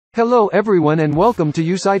Hello everyone and welcome to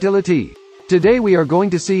Usitility. Today we are going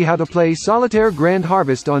to see how to play Solitaire Grand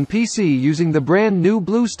Harvest on PC using the brand new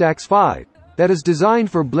BlueStacks 5, that is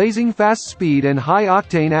designed for blazing fast speed and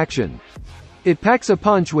high-octane action. It packs a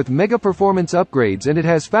punch with mega performance upgrades and it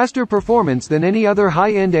has faster performance than any other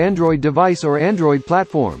high-end Android device or Android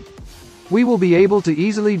platform. We will be able to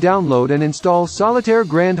easily download and install Solitaire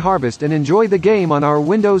Grand Harvest and enjoy the game on our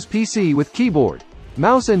Windows PC with keyboard,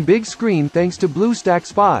 mouse and big screen thanks to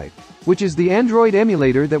BlueStacks 5, which is the Android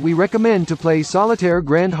emulator that we recommend to play Solitaire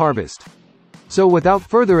Grand Harvest. So without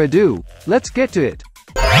further ado, let's get to it.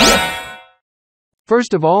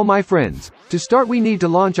 First of all, my friends, to start we need to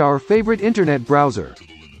launch our favorite internet browser.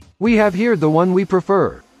 We have here the one we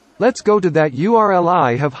prefer. Let's go to that URL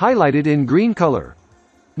I have highlighted in green color.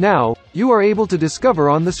 Now, you are able to discover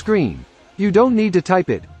on the screen. You don't need to type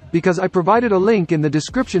it, because I provided a link in the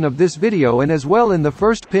description of this video and as well in the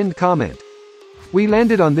first pinned comment. We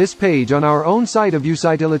landed on this page on our own site of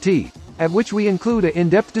Usitility, at which we include an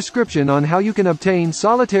in-depth description on how you can obtain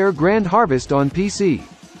Solitaire Grand Harvest on PC.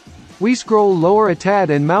 We scroll lower a tad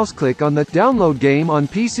and mouse click on the Download Game on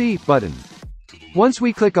PC button. Once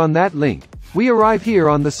we click on that link, we arrive here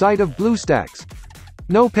on the site of BlueStacks.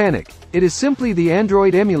 No panic, it is simply the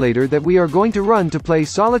Android emulator that we are going to run to play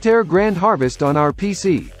Solitaire Grand Harvest on our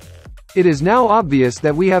PC. It is now obvious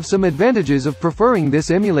that we have some advantages of preferring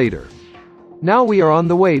this emulator. Now we are on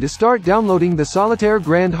the way to start downloading the Solitaire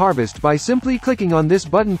Grand Harvest by simply clicking on this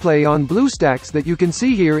button Play on BlueStacks that you can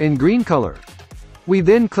see here in green color. We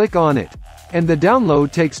then click on it, and the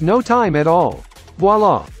download takes no time at all.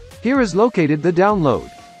 Voila! Here is located the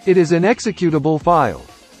download. It is an executable file.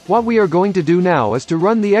 What we are going to do now is to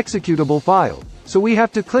run the executable file, so we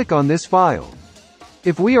have to click on this file.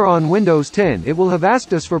 If we are on Windows 10, it will have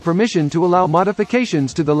asked us for permission to allow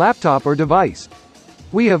modifications to the laptop or device.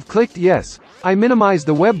 We have clicked yes. I minimize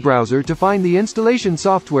the web browser to find the installation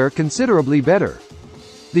software considerably better.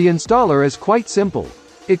 The installer is quite simple.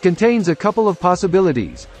 It contains a couple of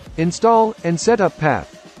possibilities: install and setup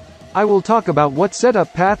path. I will talk about what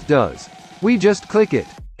setup path does. We just click it,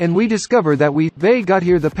 and we discover that they got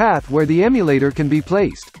here the path where the emulator can be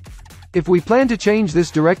placed. If we plan to change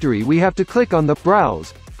this directory, we have to click on the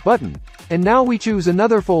Browse button, and now we choose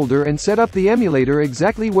another folder and set up the emulator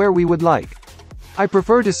exactly where we would like. I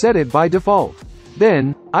prefer to set it by default.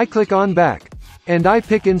 Then, I click on Back, and I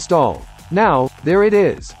pick Install. Now, there it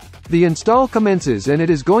is. The install commences and it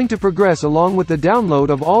is going to progress along with the download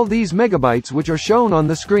of all these megabytes which are shown on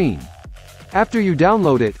the screen. After you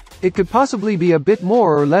download it, it could possibly be a bit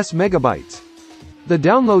more or less megabytes. The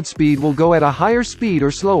download speed will go at a higher speed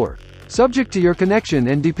or slower, subject to your connection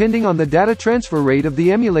and depending on the data transfer rate of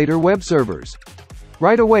the emulator web servers.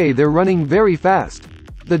 Right away they're running very fast.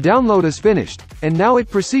 The download is finished, and now it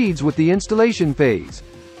proceeds with the installation phase.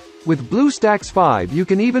 With BlueStacks 5 you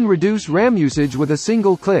can even reduce RAM usage with a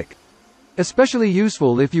single click. Especially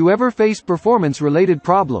useful if you ever face performance-related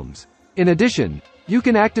problems. In addition, you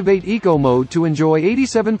can activate Eco Mode to enjoy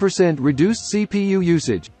 87% reduced CPU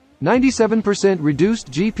usage, 97%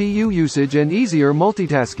 reduced GPU usage and easier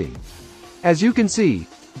multitasking. As you can see,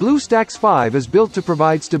 BlueStacks 5 is built to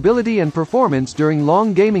provide stability and performance during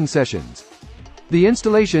long gaming sessions. The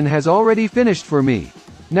installation has already finished for me.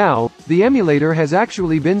 Now, the emulator has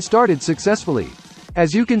actually been started successfully.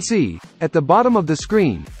 As you can see, at the bottom of the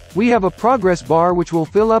screen, we have a progress bar which will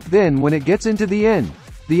fill up. Then when it gets into the end,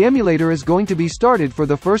 the emulator is going to be started for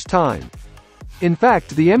the first time. In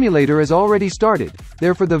fact, the emulator is already started,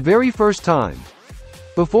 there for the very first time.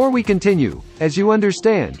 Before we continue, as you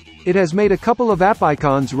understand, it has made a couple of app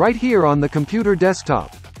icons right here on the computer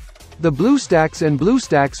desktop. The BlueStacks and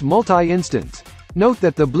BlueStacks multi-instance. Note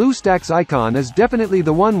that the BlueStacks icon is definitely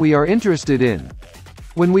the one we are interested in.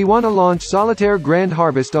 When we want to launch Solitaire Grand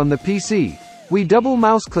Harvest on the PC, we double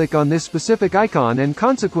mouse click on this specific icon and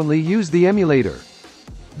consequently use the emulator.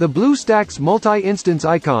 The BlueStacks multi-instance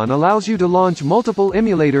icon allows you to launch multiple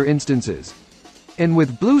emulator instances. And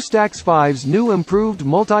with BlueStacks 5's new improved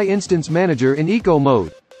multi-instance manager in Eco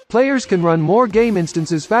Mode, players can run more game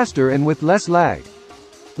instances faster and with less lag.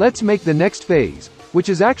 Let's make the next phase, which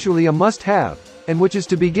is actually a must-have, and which is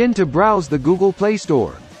to begin to browse the Google Play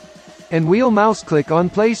Store. And we'll mouse click on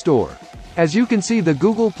Play Store. As you can see, the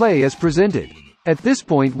Google Play is presented. At this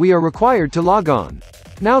point we are required to log on.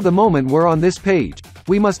 Now the moment we're on this page,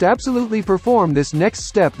 we must absolutely perform this next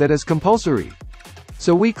step that is compulsory.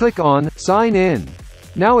 So we click on Sign In.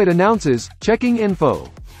 Now it announces Checking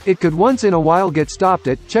Info. It could once in a while get stopped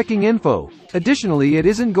at Checking Info. Additionally, it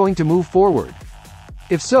isn't going to move forward.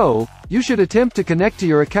 If so, you should attempt to connect to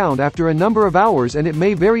your account after a number of hours and it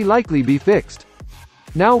may very likely be fixed.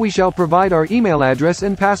 Now we shall provide our email address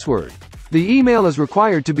and password. The email is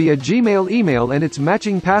required to be a Gmail email and its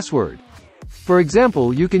matching password. For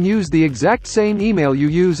example, you can use the exact same email you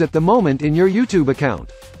use at the moment in your YouTube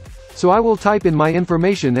account. So I will type in my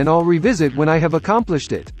information and I'll revisit when I have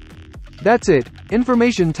accomplished it. That's it,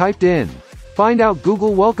 information typed in. Find out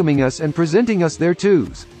Google welcoming us and presenting us their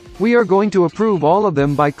twos. We are going to approve all of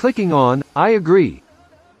them by clicking on, I agree.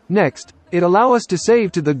 Next, it allows us to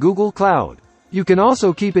save to the Google Cloud. You can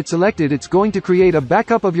also keep it selected. It's going to create a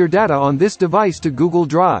backup of your data on this device to Google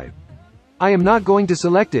Drive. I am not going to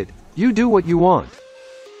select it, you do what you want.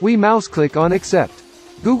 We mouse click on accept.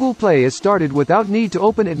 Google Play is started without need to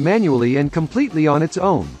open it manually and completely on its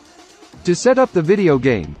own. To set up the video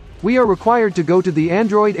game, we are required to go to the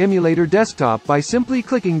Android emulator desktop by simply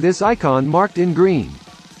clicking this icon marked in green.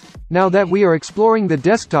 Now that we are exploring the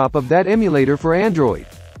desktop of that emulator for Android,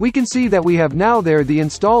 we can see that we have now there the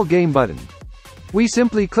Install Game button. We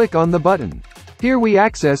simply click on the button. Here we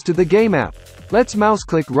access to the game app. Let's mouse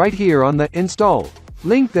click right here on the Install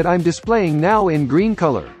link that I'm displaying now in green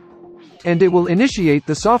color. And it will initiate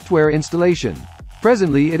the software installation.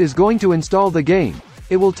 Presently it is going to install the game.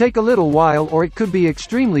 It will take a little while or it could be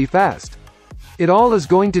extremely fast. It all is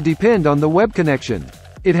going to depend on the web connection.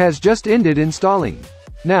 It has just ended installing.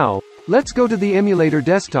 Now, let's go to the emulator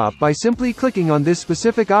desktop by simply clicking on this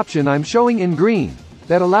specific option I'm showing in green,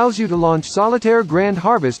 that allows you to launch Solitaire Grand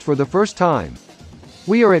Harvest for the first time.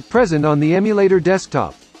 We are at present on the emulator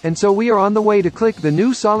desktop, and so we are on the way to click the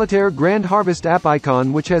new Solitaire Grand Harvest app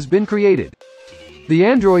icon which has been created. The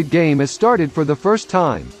Android game is started for the first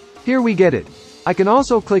time. Here we get it. I can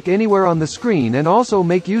also click anywhere on the screen and also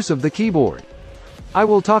make use of the keyboard. I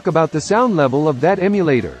will talk about the sound level of that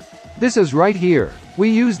emulator. This is right here. We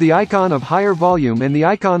use the icon of higher volume and the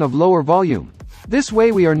icon of lower volume. This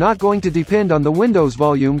way we are not going to depend on the Windows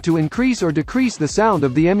volume to increase or decrease the sound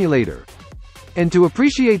of the emulator. And to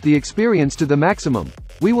appreciate the experience to the maximum,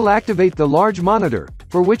 we will activate the large monitor,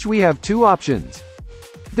 for which we have two options.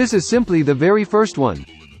 This is simply the very first one.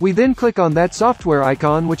 We then click on that software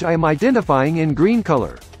icon which I am identifying in green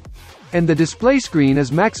color. And the display screen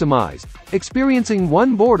is maximized, experiencing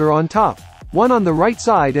one border on top, one on the right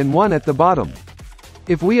side and one at the bottom.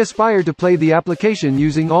 If we aspire to play the application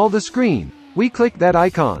using all the screen, we click that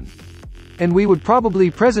icon. And we would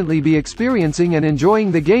probably presently be experiencing and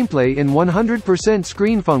enjoying the gameplay in 100%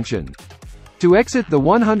 screen function. To exit the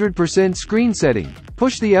 100% screen setting,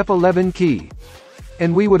 push the F11 key.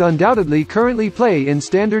 And we would undoubtedly currently play in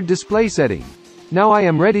standard display setting. Now I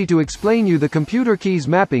am ready to explain you the computer keys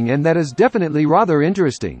mapping, and that is definitely rather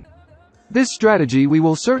interesting. This strategy we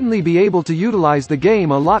will certainly be able to utilize the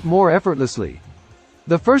game a lot more effortlessly.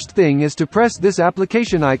 The first thing is to press this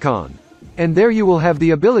application icon. And there you will have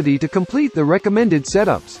the ability to complete the recommended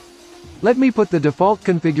setups. Let me put the default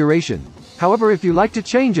configuration. However, if you like to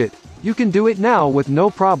change it, you can do it now with no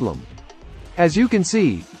problem. As you can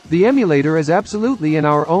see, the emulator is absolutely in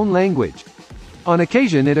our own language. On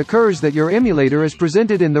occasion it occurs that your emulator is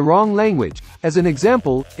presented in the wrong language, as an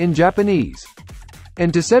example, in Japanese.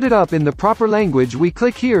 And to set it up in the proper language we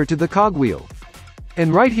click here to the cogwheel.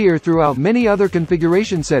 And right here throughout many other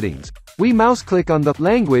configuration settings, we mouse click on the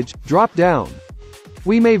language drop down.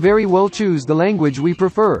 We may very well choose the language we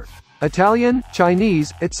prefer, Italian,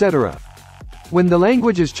 Chinese, etc. When the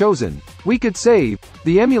language is chosen, we could save,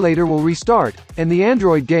 the emulator will restart, and the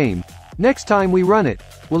Android game, next time we run it,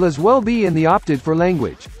 will as well be in the opted for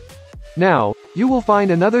language. Now, you will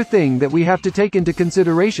find another thing that we have to take into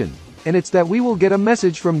consideration, and it's that we will get a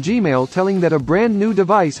message from Gmail telling that a brand new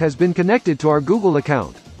device has been connected to our Google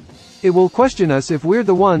account. It will question us if we're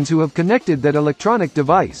the ones who have connected that electronic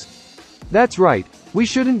device. That's right, we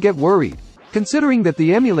shouldn't get worried, considering that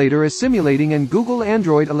the emulator is simulating an Google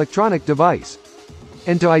Android electronic device.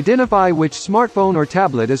 And to identify which smartphone or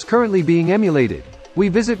tablet is currently being emulated, we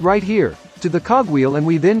visit right here, to the cogwheel, and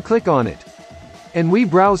we then click on it. And we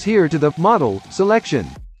browse here to the model selection.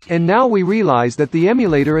 And now we realize that the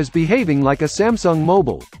emulator is behaving like a Samsung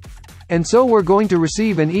mobile. And so we're going to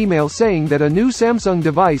receive an email saying that a new Samsung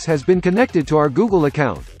device has been connected to our Google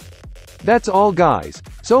account. That's all guys,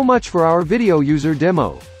 so much for our video user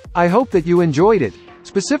demo. I hope that you enjoyed it,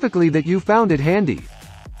 specifically that you found it handy.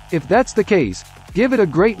 If that's the case, give it a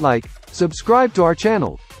great like, subscribe to our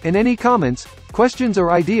channel, and any comments, questions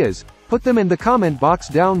or ideas, put them in the comment box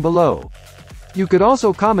down below. You could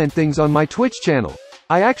also comment things on my Twitch channel.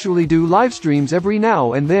 I actually do live streams every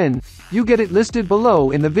now and then. You get it listed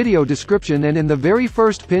below in the video description and in the very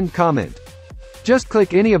first pinned comment. Just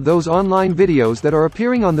click any of those online videos that are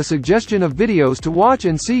appearing on the suggestion of videos to watch,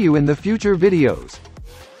 and see you in the future videos.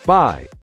 Bye.